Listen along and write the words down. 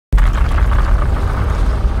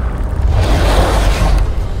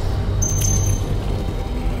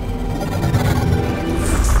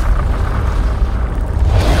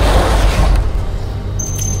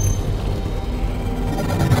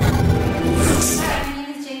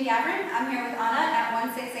Gavran. I'm here with Anna at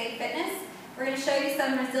 168 Fitness. We're going to show you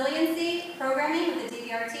some resiliency programming with the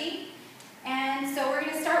DVRT. And so we're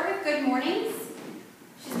going to start with good mornings.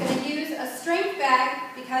 She's going to use a strength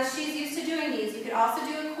bag because she's used to doing these. You could also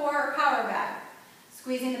do a core or power bag.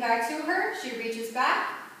 Squeezing the bag to her, she reaches back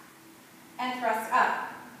and thrusts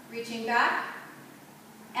up. Reaching back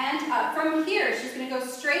and up. From here, she's going to go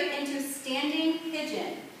straight into standing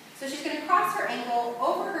pigeon. So she's going to cross her ankle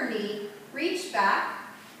over her knee, reach back,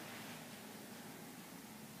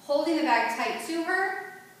 holding the bag tight to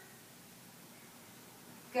her.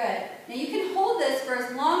 Good. Now you can hold this for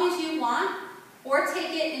as long as you want or take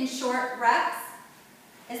it in short reps.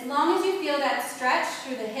 As long as you feel that stretch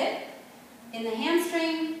through the hip, in the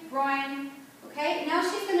hamstring, groin. Okay, now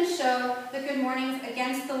she's going to show the good mornings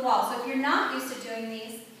against the wall. So if you're not used to doing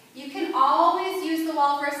these, you can always use the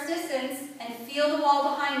wall for assistance and feel the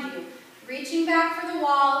wall behind you. Reaching back for the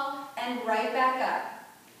wall and right back up.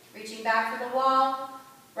 Reaching back for the wall,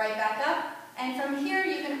 right back up. And from here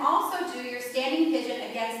you can also do your standing pigeon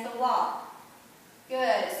against the wall.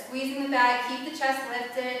 Good. Squeezing the bag, keep the chest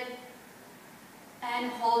lifted,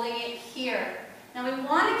 and holding it here. Now we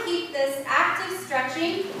want to keep this active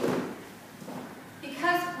stretching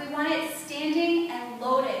because we want it standing and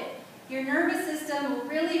loaded. Your nervous system will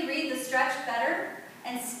really read the stretch better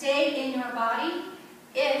and stay in your body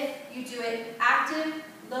if you do it active,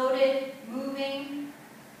 loaded, moving,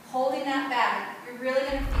 holding that bag. You're really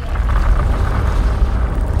going to feel it.